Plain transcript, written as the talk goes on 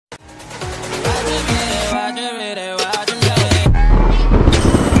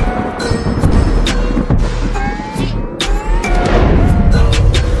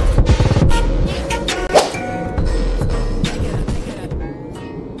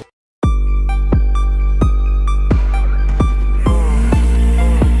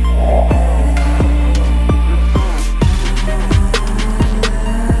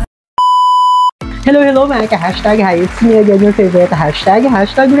Hello mga ka-hashtag. Hi, it's me again, your favorite hashtag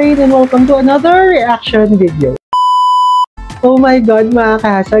Rain, and welcome to another reaction video. Oh my God, mga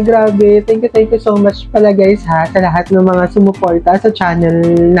ka-hashtag, grabe. Thank you so much pala guys ha, sa lahat ng mga sumuporta sa channel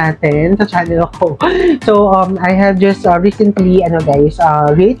natin, sa channel ko. So, I have just recently,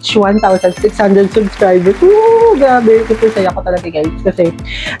 reached 1,600 subscribers. Woo! Grabe, super saya ko talaga guys. Kasi,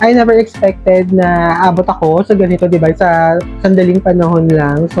 I never expected na abot ako sa ganito, diba? Sa sandaling panahon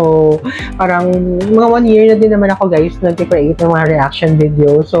lang. So, parang mga 1 year na din naman ako guys, nag-create ng mga reaction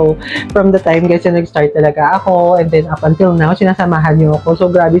video. So, from the time guys na nag-start talaga ako, and then up until now, sinasamahan niyo ako.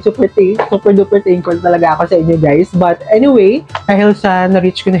 So, grabe, super duper thankful talaga ako sa inyo guys. But anyway, dahil sa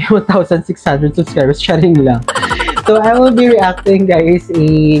na-reach ko na yung 1,600 subscribers, sharing lang. So, I will be reacting guys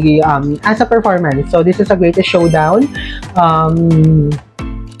as a performance. So, this is a greatest showdown.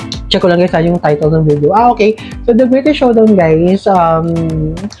 Check ko lang guys yung title ng video. Okay. So, The Greatest Showdown guys,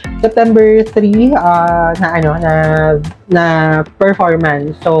 September 3 na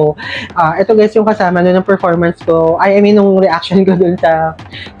performance. So, ito guys yung kasama ng performance ko. I mean, nung reaction ko dun sa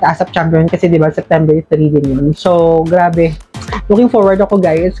ASAP Champion kasi diba September 3 din yun. So, grabe. Looking forward ako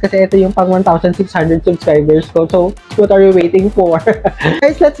guys kasi ito yung pang 1,600 subscribers ko. So, what are you waiting for?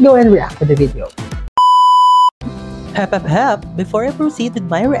 Guys, let's go and react to the video. Hep! Before I proceed with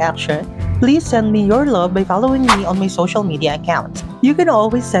my reaction, please send me your love by following me on my social media accounts. You can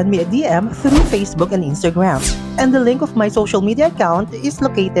always send me a DM through Facebook and Instagram, and the link of my social media account is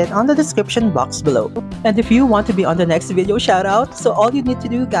located on the description box below. And if you want to be on the next video shoutout, so all you need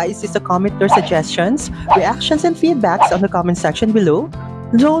to do guys is to comment your suggestions, reactions, and feedbacks on the comment section below.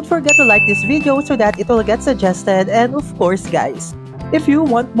 Don't forget to like this video so that it will get suggested, and of course guys, if you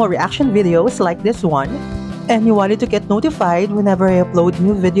want more reaction videos like this one, and you wanted to get notified whenever I upload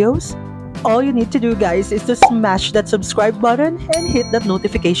new videos, all you need to do guys is to smash that subscribe button and hit that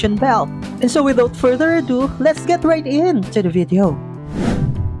notification bell. And so without further ado, let's get right into the video.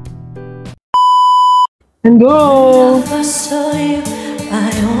 And go! When I first saw you, I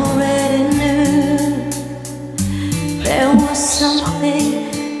already knew there was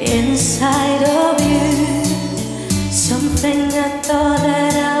something inside of you, something I thought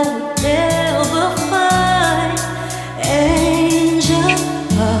that I would never find.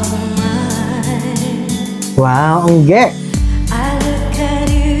 Wow, ang get! I look at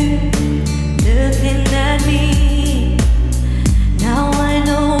you, looking at me. Now I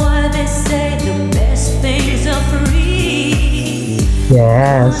know why they say the best things are free.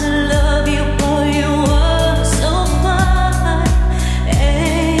 Yes. I love you, boy, you are so fine,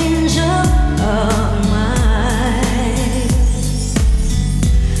 angel of mine.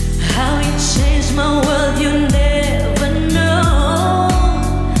 How you changed my world, you never know.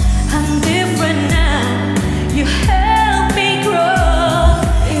 I'm different now. You helped me grow,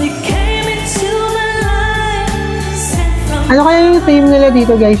 and you came into my life, sent from Ano kaya yung theme nila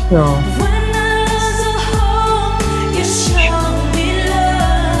dito guys, no? when I lost the hope, you showed me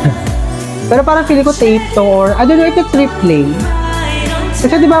love. Pero parang feeling ko tape to, or I don't know if it's replay. Right on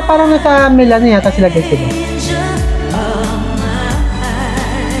Kasi diba parang nasa Milan na yata sila guys, diba? angel of mine.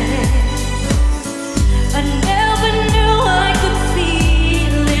 I never knew I could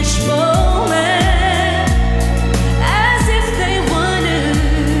feel each moment as if they were new.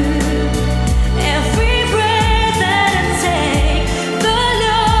 Every breath that I take, the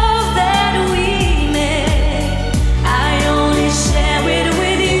love that we make, I only share it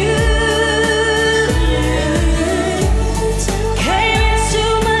with you. Came into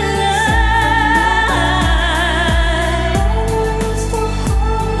my life,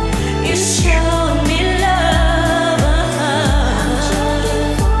 you showed me love,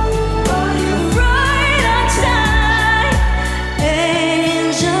 right on time,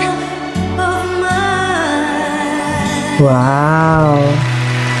 angel of mine. Wow!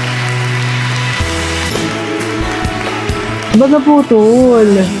 Ba't naputol?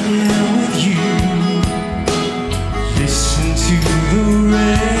 Listen to the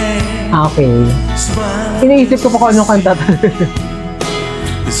rain. Okay. Iniisip ko pa kung anong kanta.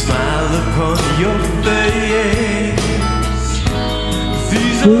 The smile upon your face.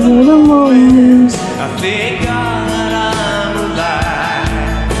 These are the moments I thank God I'm alive.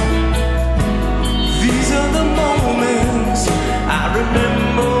 These are the moments I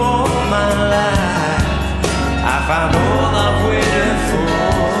remember all my life. I found all I've waited for,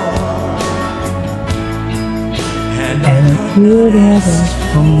 and I You'd ever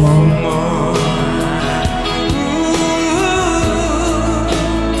come on.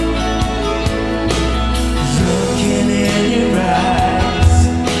 looking in your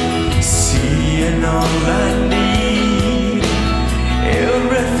eyes, seeing all I need,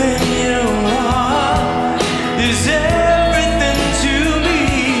 everything you are.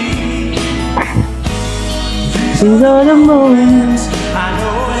 These are the moments I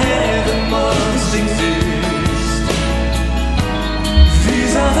know heaven must exist.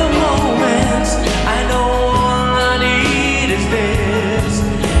 These are the moments I know all I need is this.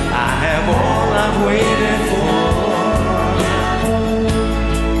 I have all I've waited for,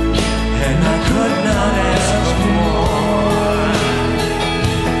 and I could not ask for more.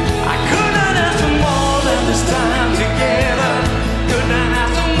 I could not ask for more than this time together. Could not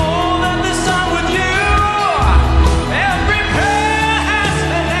ask for more than this time with you. Every prayer has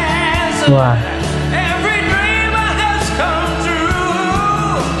been answered. Wow. Every dream has come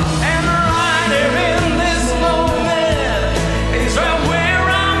true. And right here in this moment is right where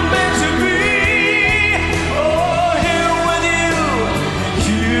I'm meant to be. Oh, here with you,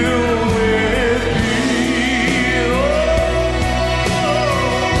 you with me.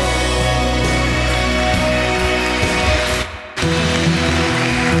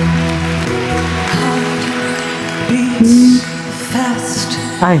 Beats fast,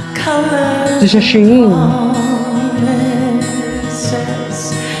 Ay, colors ito siya Shane. promises.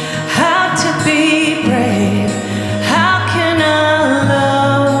 How to be brave? How can I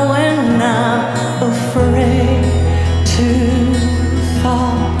love when I'm afraid to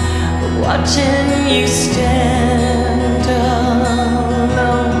fall? Watching you stand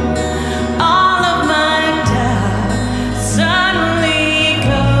alone, all of my doubt suddenly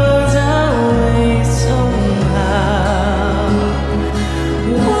goes away somehow.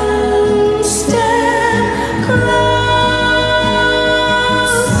 One step closer.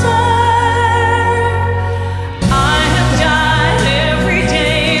 I have died every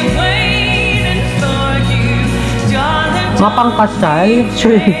day waiting for you, darling. Mga pangkasal.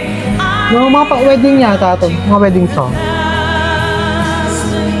 Sure. No, mga pa-wedding yata ito. Mga wedding song. Thousand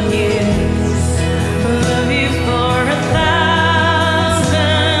years, love you for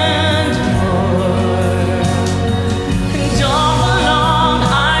 1,000 more. And all along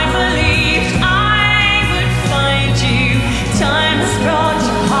I believed I would find you. Time has brought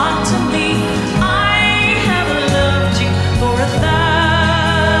your heart to me. I have loved you for 1,000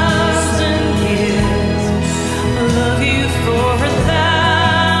 years. I love you for 1,000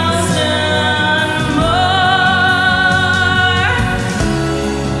 more.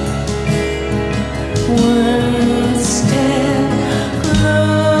 One step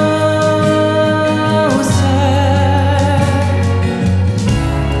closer.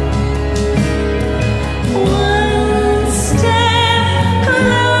 One step closer.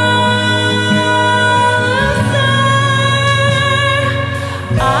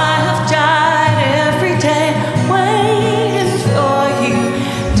 I have died every day waiting for you,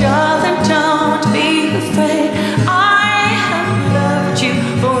 darling. Don't be afraid. I have loved you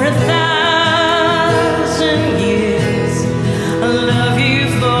for 1,000 years. I love you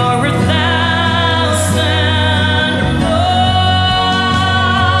for 1,000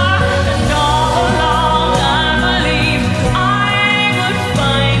 more. And all along I believed I would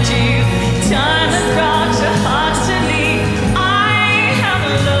find you. Time has brought your heart to me. I have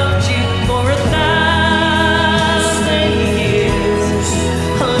loved you for 1,000 years.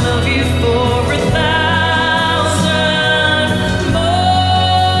 I love you for 1,000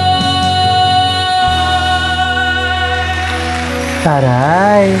 more.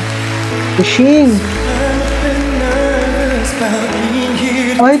 Taray. Shane.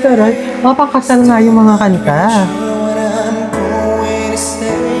 Ay, taray. Mga pangkasal nga yung mga kanta. What I'm going to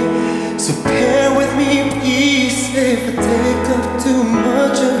say, so bear with me, please, if I take up too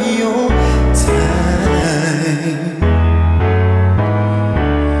much of your time.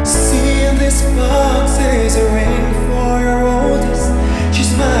 See, this box is a ring for your oldest.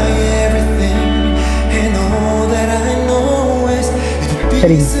 She's my everything, and all that I know is it would be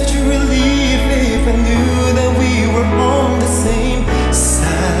Three. such a relief if I knew that we were on the same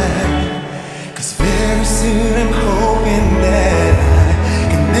side. 'Cause very soon I'm hoping that I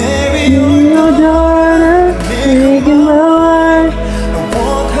can marry your daughter, Making my life I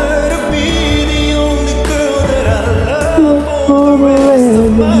want her to be the only girl that I love for the rest of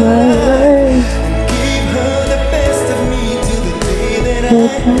my life. and give her the best of me till the day that I die.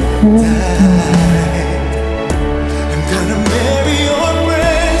 I'm gonna marry your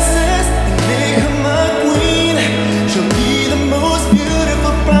princess and make her my queen. She'll be the most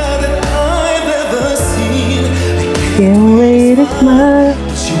beautiful bride that I've ever seen. I Can't wait to smile.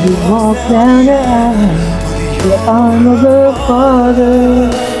 You walk down the aisle. The arm of the father.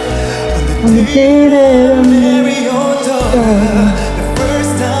 On the day that I met marry your daughter. The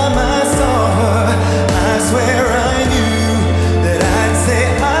first time I saw her, I swear I knew that I'd say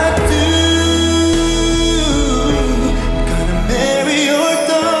I do. I'm gonna marry your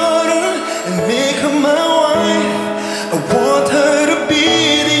daughter and make her my wife.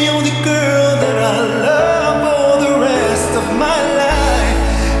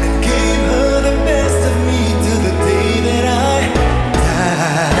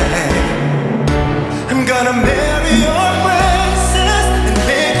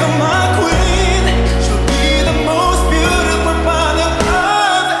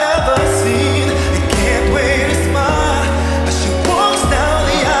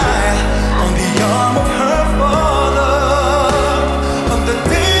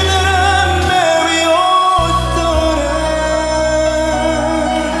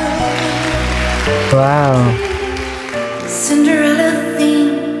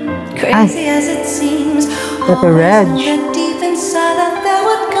 Crazy as it seems, Ito, always Reg. knew that deep inside that there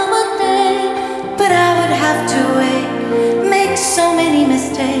would come a day, but I would have to wait, make so many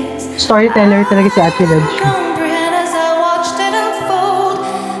mistakes. Storyteller talaga si Ate Reg. Comprehend as I watched it unfold.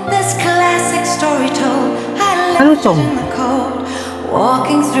 This classic story told, I Anong left song? it in the cold,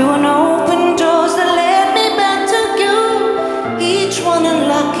 walking through an open doors that led me back to you, each one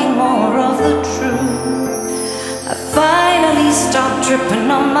unlocking more of the truth. I finally stopped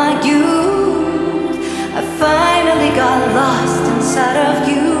tripping on my youth. I finally got lost inside of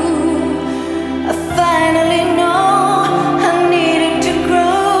you. I finally know I needed to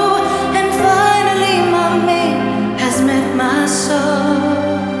grow, and finally my mate has met my soul.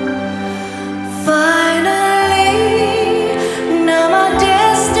 Finally, now my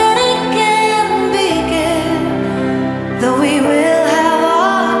destiny can begin, though we will have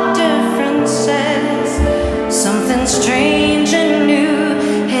our differences. Something strange and new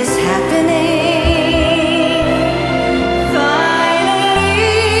is happening.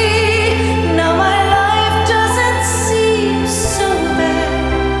 Finally, now my life doesn't seem so bad.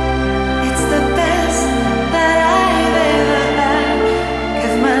 It's the best that I've ever had.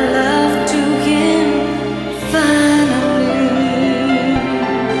 Give my love to him.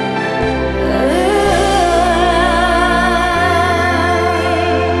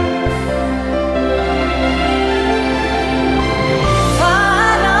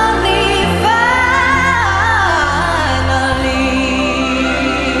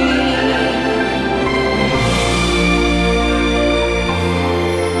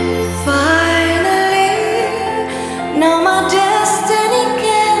 Finally. Now my destiny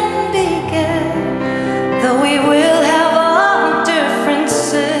can begin, though we will have our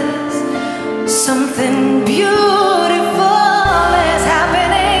differences. Something beautiful is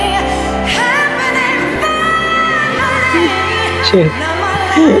happening, finally. Shit. Now my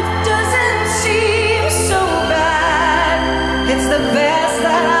life doesn't seem so bad. It's the best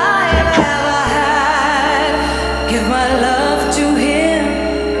that I've ever had. Give my love to him,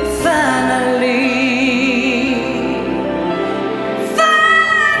 finally.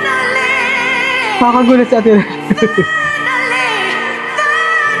 Makakagulat si Ate Reg.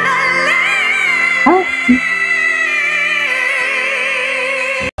 Ah?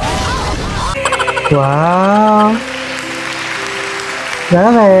 Wow!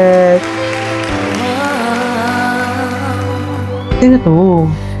 Love it! Sino to?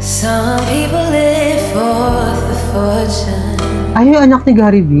 Some people live for the fortune. Ay, yung anak ni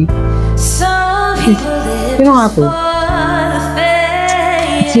Gary V. Some people live Sino nga to? for the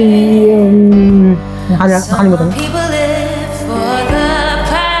fame. Si, nakalimutan Some mo. people live for the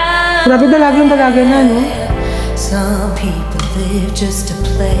power. Grabe dalaga na, no? Some people live just to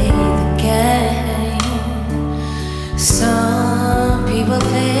play the game. Some people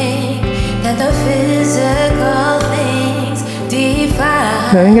think that the physical things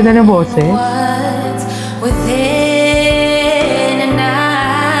define Ang ganda ng boses. what's within, and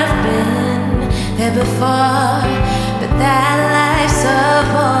I've been there before, but that life's so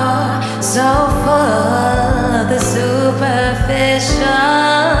poor, so full of the superficial.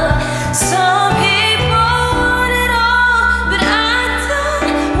 Some people want it all, but I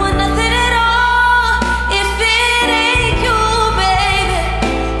don't want nothing at all. If it ain't you, baby,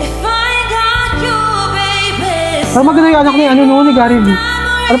 if I ain't got you, baby. Parang maganda yung anak ni, ni Gary V.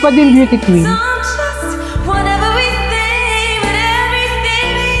 Ano pa din beauty queen? Some just want everything, but everything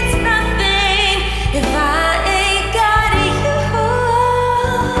means nothing if I ain't got you.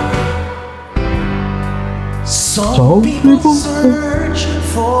 Some people search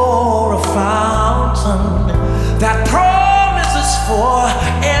for a fountain that promises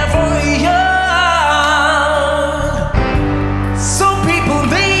forever young. Some people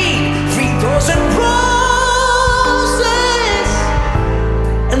need 3,000 roses,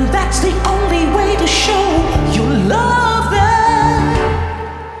 and that's the only way to show you love them.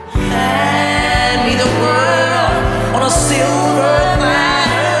 Hand me the world on a silver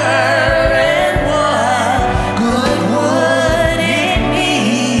platter, and what good would it be?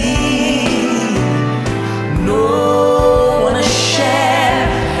 No one to share,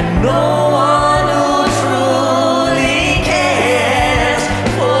 and no one who truly cares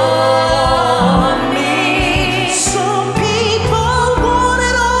for me. Some people want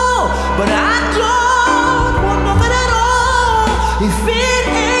it all, but I don't want nothing at all. If it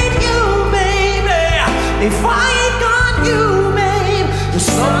ain't you, baby, if I ain't got you, babe.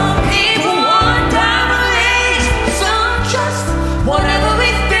 Some people want diamond rings, some just want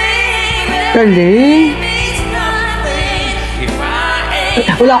everything, but Galing! everything means nothing if I ain't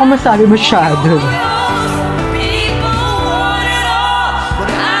Wala akong masabi masyado. people want it all, but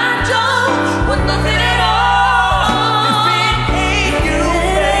I don't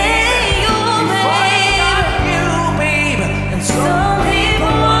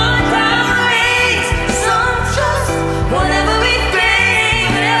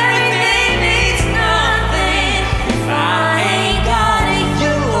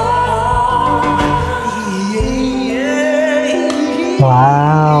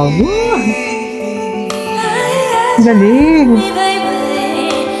Galing! me,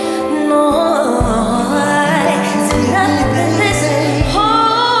 baby. No, it's nothing this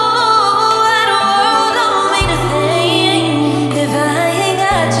whole wide world don't mean a thing if I ain't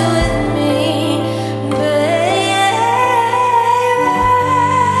got you with me, baby.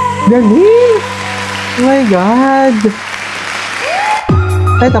 Galing! Oh my God!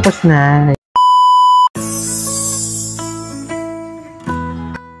 Ay, tapos na.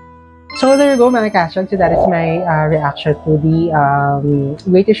 So there you go mga kasyon. So that is my reaction to the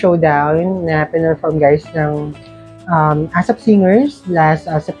Greatest Showdown na pinerform guys ng ASAP Singers last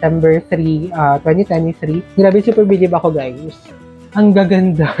September 3, 2023. Grabe, super bilib ako guys. Ang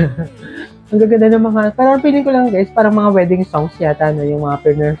gaganda. Ang gaganda ng mga, parang feeling ko lang guys, parang mga wedding songs yata no, yung mga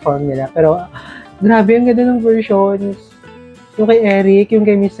pinerform nila. Pero grabe, ang ganda ng versions. Yung kay Eric, yung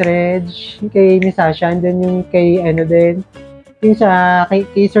kay Miss Reg, yung kay Miss Sasha, and then yung kay ano din, yung sa kay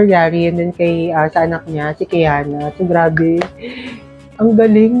Sir Gary, and then kay sa anak niya, si Kiana. So, grabe. Ang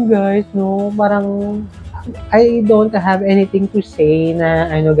galing, guys, no? Parang, I don't have anything to say na,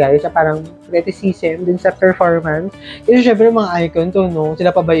 ano, guys, parang criticism din sa performance. Kasi, syempre, mga icon to, no?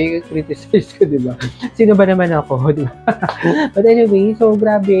 Sila pa ba yung criticize ko, di ba? Sino ba naman ako, di ba? But anyway, so,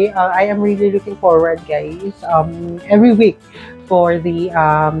 grabe. I am really looking forward, guys, every week for the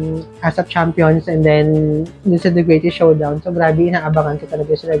ASAP Champions and then sa The Greatest Showdown. So, grabe, inaabangan ko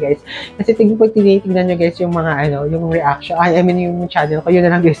talaga sila, guys. Kasi pag tinitingnan nyo, guys, yung mga, ano, yung reaction, I mean, yung channel ko, yun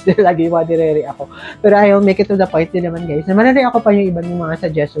na lang, guys, lagi yung mga nire-re ako. Pero I'll make it to the point din naman, guys, na manare ako pa yung ibang yung mga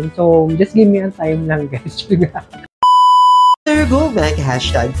suggestions. So, just give me a time lang, guys. There you go, mga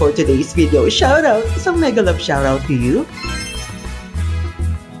hashtag for today's video. Shoutout! Isang mega love shoutout to you.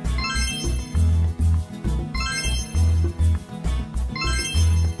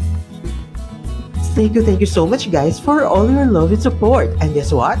 Thank you so much guys for all your love and support. And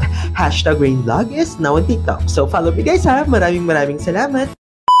guess what? Hashtag Rain Vlog is now on TikTok. So follow me guys ha. Maraming salamat.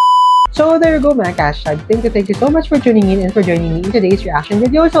 So there you go mga hashtag. Thank you so much for tuning in and for joining me in today's reaction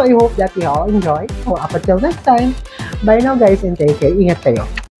video. So I hope that you all enjoyed. So up until next time. Bye now guys and take care. Ingat kayo.